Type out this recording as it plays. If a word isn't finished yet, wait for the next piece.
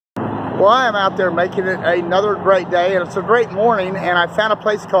Well, I am out there making it another great day, and it's a great morning, and I found a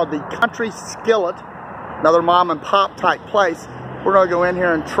place called the Country Skillet, another mom and pop type place. We're going to go in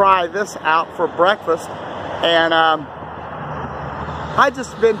here and try this out for breakfast, and I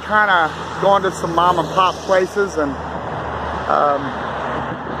just been kind of going to some mom and pop places, and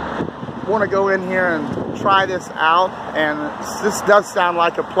want to go in here and try this out. And this does sound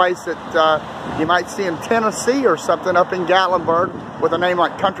like a place that you might see in Tennessee or something up in Gatlinburg. With a name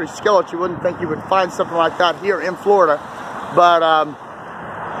like Country Skillet, you wouldn't think you would find something like that here in Florida. But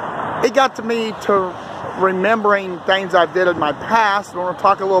it got to me to remembering things I did in my past. I want to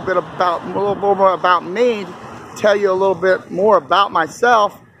talk a little bit about more about me, tell you a little bit more about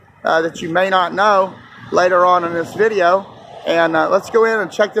myself that you may not know later on in this video. And let's go in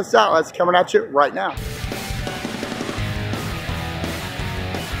and check this out. It's coming at you right now.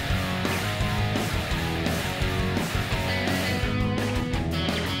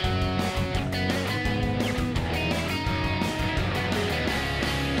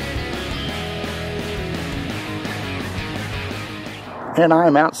 And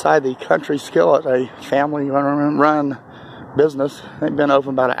I'm outside the Country Skillet, a family-run business. They've been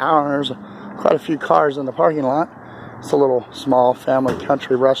open about an hour. There's quite a few cars in the parking lot. It's a little small family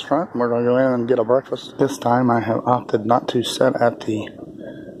country restaurant. We're going to go in and get a breakfast. This time I have opted not to sit at the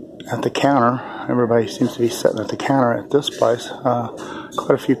counter. Everybody seems to be sitting at the counter at this place. Quite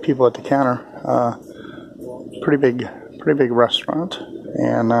a few people at the counter. Pretty big restaurant,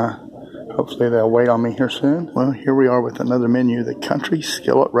 and hopefully they'll wait on me here soon. Well, here we are with another menu, the Country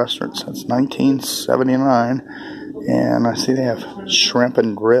Skillet Restaurant since 1979, and I see they have shrimp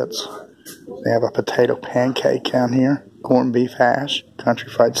and grits. They have a potato pancake down here, corned beef hash, country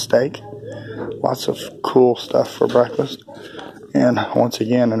fried steak, lots of cool stuff for breakfast, and once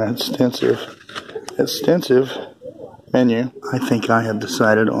again an extensive menu. I think I have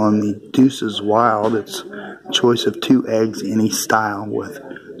decided on the Deuces Wild. It's a choice of 2 eggs any style with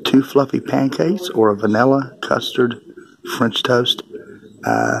 2 fluffy pancakes or a vanilla custard French toast,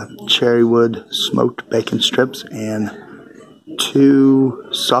 cherrywood smoked bacon strips, and 2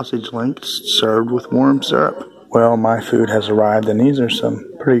 sausage links served with warm syrup. Well, my food has arrived, and these are some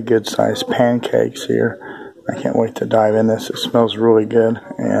pretty good sized pancakes here. I can't wait to dive in this. It smells really good,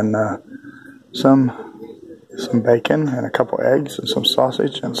 and some bacon and a couple eggs and some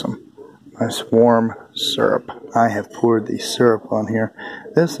sausage and some nice warm syrup. I have poured the syrup on here.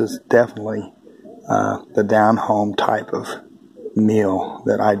 This is definitely the down-home type of meal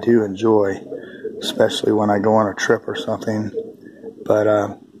that I do enjoy, especially when I go on a trip or something. But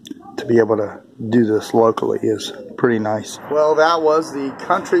to be able to do this locally is pretty nice. Well, that was the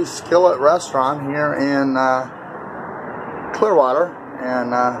Country Skillet Restaurant here in Clearwater,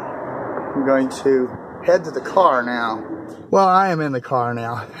 and I'm going to head to the car now. Well, I am in the car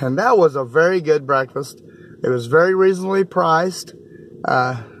now, and that was a very good breakfast. It was very reasonably priced.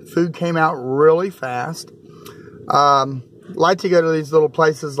 Food came out really fast. Like to go to these little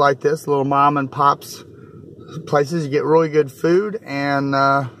places like this, little mom and pops places. You get really good food, and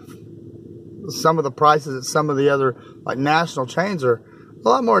some of the prices at some of the other like national chains are a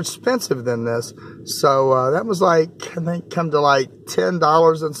lot more expensive than this. So that was like, I think, come to like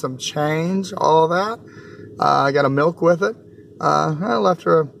 $10 and some change, all that. I got a milk with it. I left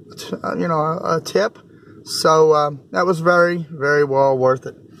her a tip. So that was very, very well worth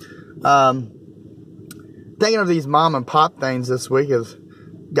it. Thinking of these mom and pop things this week has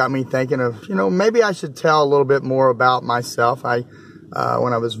got me thinking of, maybe I should tell a little bit more about myself. When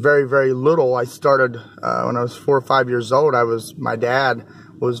I was very, very little, I started, when I was 4 or 5 years old, my dad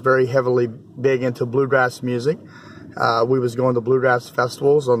was very heavily big into bluegrass music. We was going to bluegrass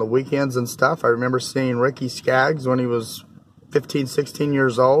festivals on the weekends and stuff. I remember seeing Ricky Skaggs when he was 15, 16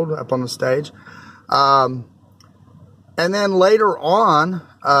 years old up on the stage. And then later on,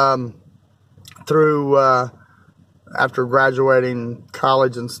 after graduating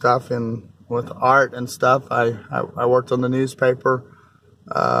college and stuff with art and stuff, I worked on the newspaper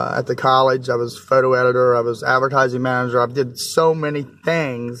at the college. I was photo editor. I was advertising manager. I did so many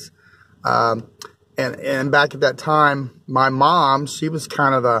things. And back at that time, my mom, she was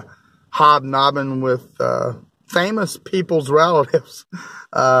kind of a hobnobbing with famous people's relatives.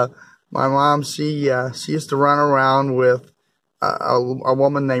 My mom, she used to run around with a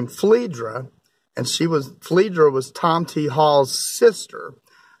woman named Phaedra, and Phaedra was Tom T. Hall's sister.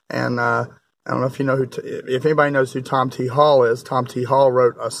 And I don't know if you know if anybody knows who Tom T. Hall is. Tom T. Hall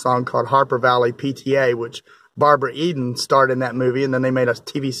wrote a song called Harper Valley PTA, which Barbara Eden starred in that movie, and then they made a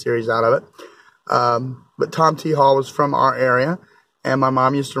TV series out of it. But Tom T. Hall was from our area, and my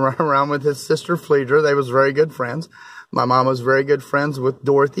mom used to run around with his sister Phaedra. They was very good friends. My mom was very good friends with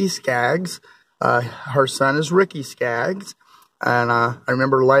Dorothy Skaggs. Her son is Ricky Skaggs. And I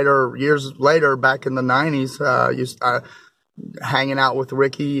remember years later, back in the 90s, hanging out with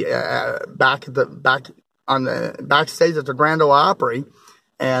Ricky backstage at the Grand Ole Opry,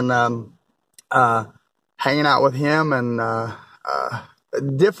 and hanging out with him and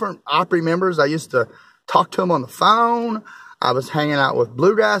different Opry members. I used to talk to him on the phone. I was hanging out with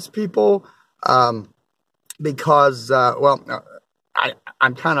Bluegrass people because,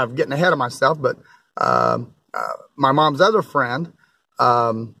 I'm kind of getting ahead of myself, but my mom's other friend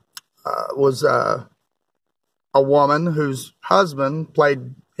was a woman whose husband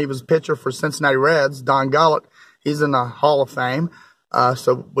he was a pitcher for Cincinnati Reds, Don Gullett. He's in the Hall of Fame.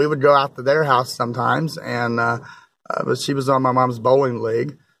 So we would go out to their house sometimes, and but she was on my mom's bowling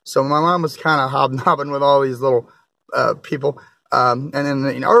league. So my mom was kind of hobnobbing with all these little people. And in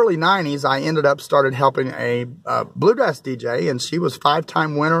the early 90s, I started helping a Bluegrass DJ, and she was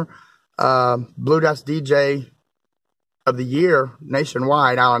 5-time winner Bluegrass DJ of the year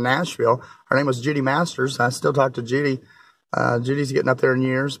nationwide out of Nashville. Her name was Judy Masters. I still talk to Judy. Judy's getting up there in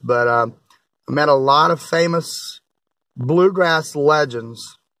years, but I met a lot of famous Bluegrass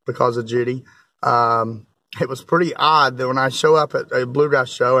legends because of Judy. It was pretty odd that when I show up at a Bluegrass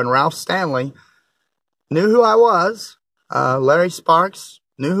show and Ralph Stanley knew who I was, Larry Sparks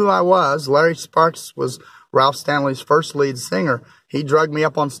knew who I was. Larry Sparks was Ralph Stanley's first lead singer. He drugged me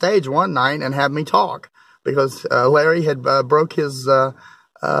up on stage one night and had me talk because Larry had broke his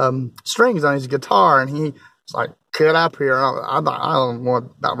strings on his guitar, and he was like, "Get up here." I'm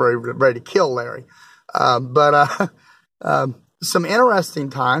not very ready to kill Larry. But some interesting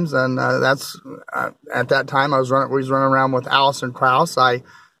times, and that's at that time we was running around with Alison Krauss. I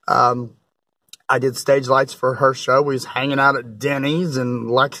did stage lights for her show. We was hanging out at Denny's in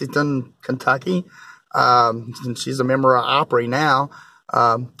Lexington, Kentucky. And she's a member of Opry now.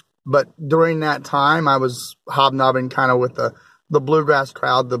 But during that time, I was hobnobbing kind of with the Bluegrass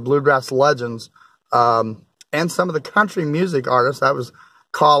crowd, the Bluegrass legends, and some of the country music artists. I was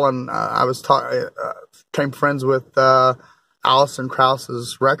calling, became friends with Alison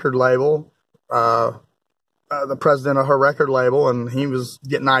Krauss's record label, the president of her record label, and he was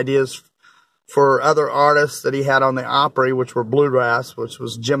getting ideas for other artists that he had on the Opry, which were Bluegrass, which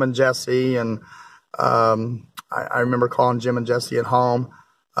was Jim and Jesse, and I remember calling Jim and Jesse at home.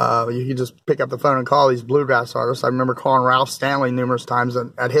 You could just pick up the phone and call these Bluegrass artists. I remember calling Ralph Stanley numerous times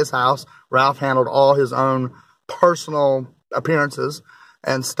at his house. Ralph handled all his own personal appearances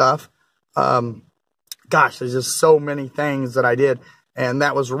and stuff. Gosh, there's just so many things that I did. And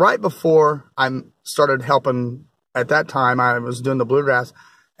that was right before I started helping. At that time, I was doing the Bluegrass,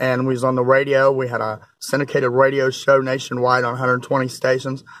 and we was on the radio. We had a syndicated radio show nationwide on 120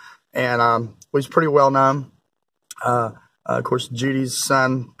 stations, and we was pretty well known. Of course, Judy's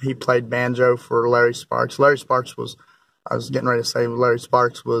son, he played banjo for Larry Sparks. Larry Sparks was, I was getting ready to say, Larry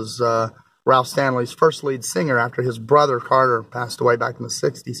Sparks was Ralph Stanley's first lead singer after his brother Carter passed away back in the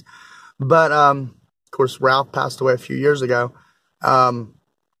 60s. But, of course, Ralph passed away a few years ago. And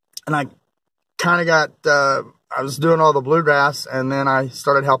I kind of got, I was doing all the Bluegrass, and then I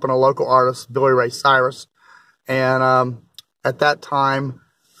started helping a local artist, Billy Ray Cyrus. And at that time,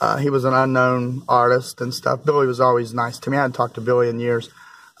 he was an unknown artist and stuff. Billy was always nice to me. I hadn't talked to Billy in years.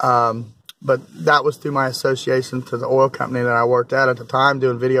 But that was through my association to the oil company that I worked at the time,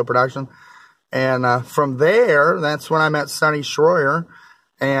 doing video production. And from there, that's when I met Sonny Schroyer.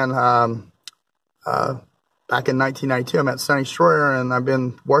 And back in 1992, I met Sonny Schroyer, and I've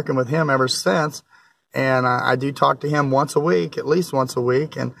been working with him ever since. And I do talk to him once a week, at least once a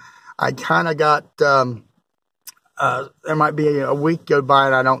week. And I kind of got... there might be a week go by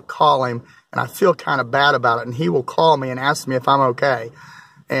and I don't call him, and I feel kind of bad about it. And he will call me and ask me if I'm okay.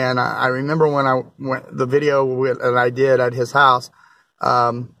 And I remember when the video that I did at his house,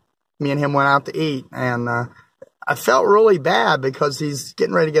 me and him went out to eat, and I felt really bad because he's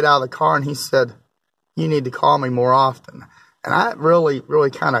getting ready to get out of the car, and he said, "You need to call me more often." And that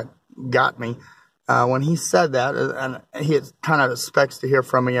really kind of got me when he said that. And he kind of expects to hear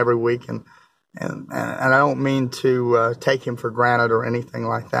from me every week, and I don't mean to take him for granted or anything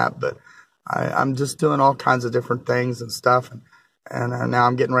like that, but I'm just doing all kinds of different things and stuff, and now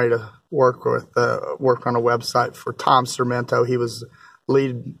I'm getting ready to work on a website for Tom Sermento. He was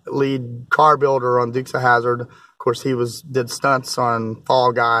lead car builder on Dukes of Hazzard. Of course, he did stunts on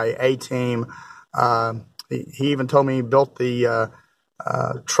Fall Guy, A-Team. He even told me he built the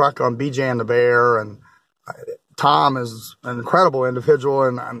truck on BJ and the Bear, and Tom is an incredible individual,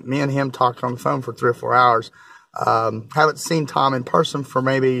 and me and him talked on the phone for 3 or 4 hours. Haven't seen Tom in person for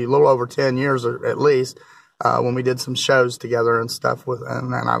maybe a little over 10 years, or at least. when we did some shows together and stuff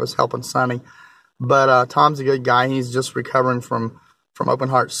and I was helping Sonny. But Tom's a good guy. He's just recovering from open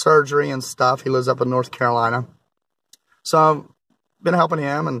heart surgery and stuff. He lives up in North Carolina. So I've been helping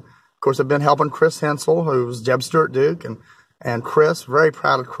him, and of course I've been helping Chris Hensel, who's Jeb Stuart Duke, and Chris, very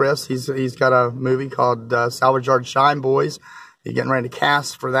proud of Chris. He's got a movie called Salvage Yard Shine Boys. He's getting ready to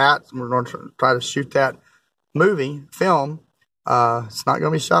cast for that. We're going to try to shoot that film. It's not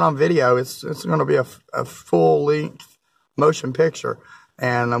going to be shot on video. It's going to be a full-length motion picture.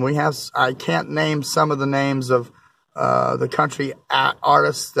 And I can't name some of the names of the country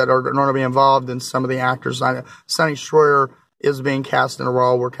artists that are going to be involved in some of the actors. Sonny Schroyer is being cast in a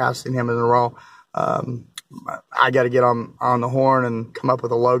role. We're casting him in a role. I got to get on the horn and come up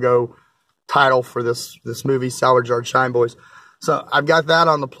with a logo title for this movie, Salvage Yard Shine Boys. So I've got that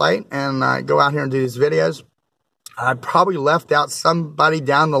on the plate, and I go out here and do these videos. I probably left out somebody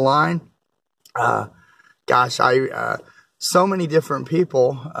down the line. So many different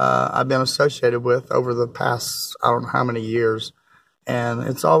people I've been associated with over the past, I don't know how many years. And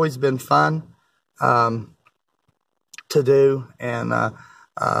it's always been fun to do. And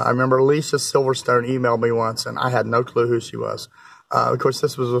I remember Alicia Silverstone emailed me once, and I had no clue who she was. Of course,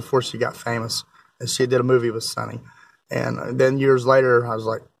 this was before she got famous, and she did a movie with Sonny. And then years later, I was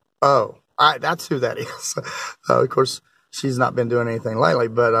like, oh, that's who that is. Of course, she's not been doing anything lately,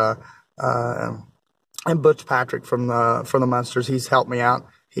 but and Butch Patrick from the Munsters, he's helped me out.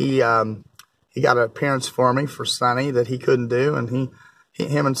 He got an appearance for me for Sonny that he couldn't do, and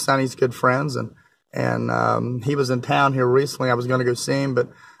him and Sonny's good friends, and he was in town here recently. I was going to go see him, but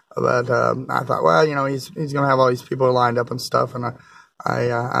I thought, well, he's going to have all these people lined up and stuff, and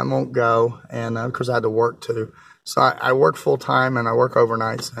I won't go. And of course, I had to work too. So I work full time and I work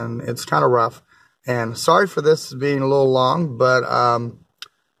overnights, and it's kind of rough. And sorry for this being a little long, but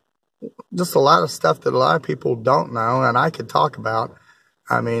just a lot of stuff that a lot of people don't know and I could talk about.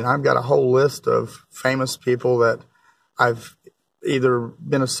 I mean, I've got a whole list of famous people that I've either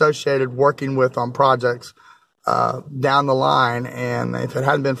been associated working with on projects down the line, and if it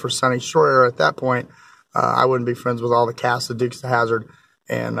hadn't been for Sonny Schroyer at that point, I wouldn't be friends with all the cast of Dukes of Hazzard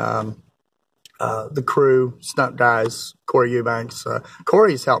and the crew, stunt guys, Corey Eubanks.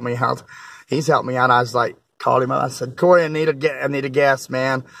 Corey's helped me out. He's helped me out. I was like, called him up. I said, Corey, I need a guest,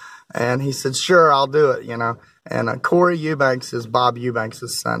 man. And he said, sure, I'll do it, And Corey Eubanks is Bob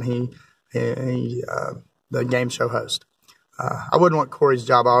Eubanks' son. He the game show host. I wouldn't want Corey's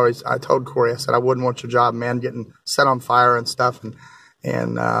job. I told Corey, I said, I wouldn't want your job, man, getting set on fire and stuff. And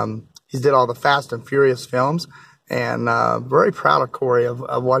he did all the Fast and Furious films. And very proud of Corey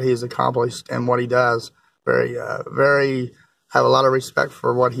of what he's accomplished and what he does. Have a lot of respect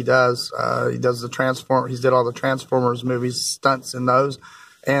for what he does. He does he's did all the Transformers movies, stunts in those.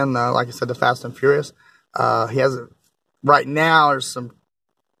 And like I said, the Fast and Furious. He has right now. There's some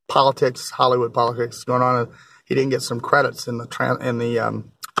Hollywood politics going on. And he didn't get some credits in the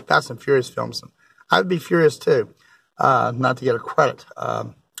Fast and Furious films. I'd be furious too, not to get a credit.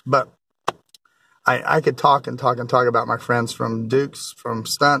 But I could talk about my friends from Dukes, from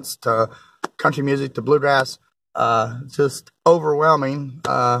stunts to country music to bluegrass. Just overwhelming.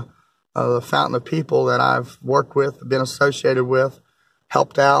 The fountain of people that I've worked with, been associated with,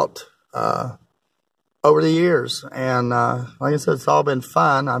 helped out over the years. And like I said, it's all been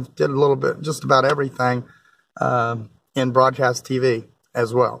fun. I've did a little bit, just about everything in broadcast TV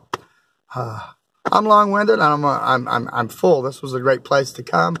as well. I'm long-winded. I'm full. This was a great place to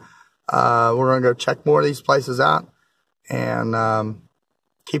come. We're going to go check more of these places out, and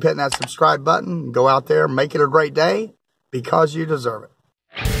keep hitting that subscribe button. Go out there, make it a great day, because you deserve it.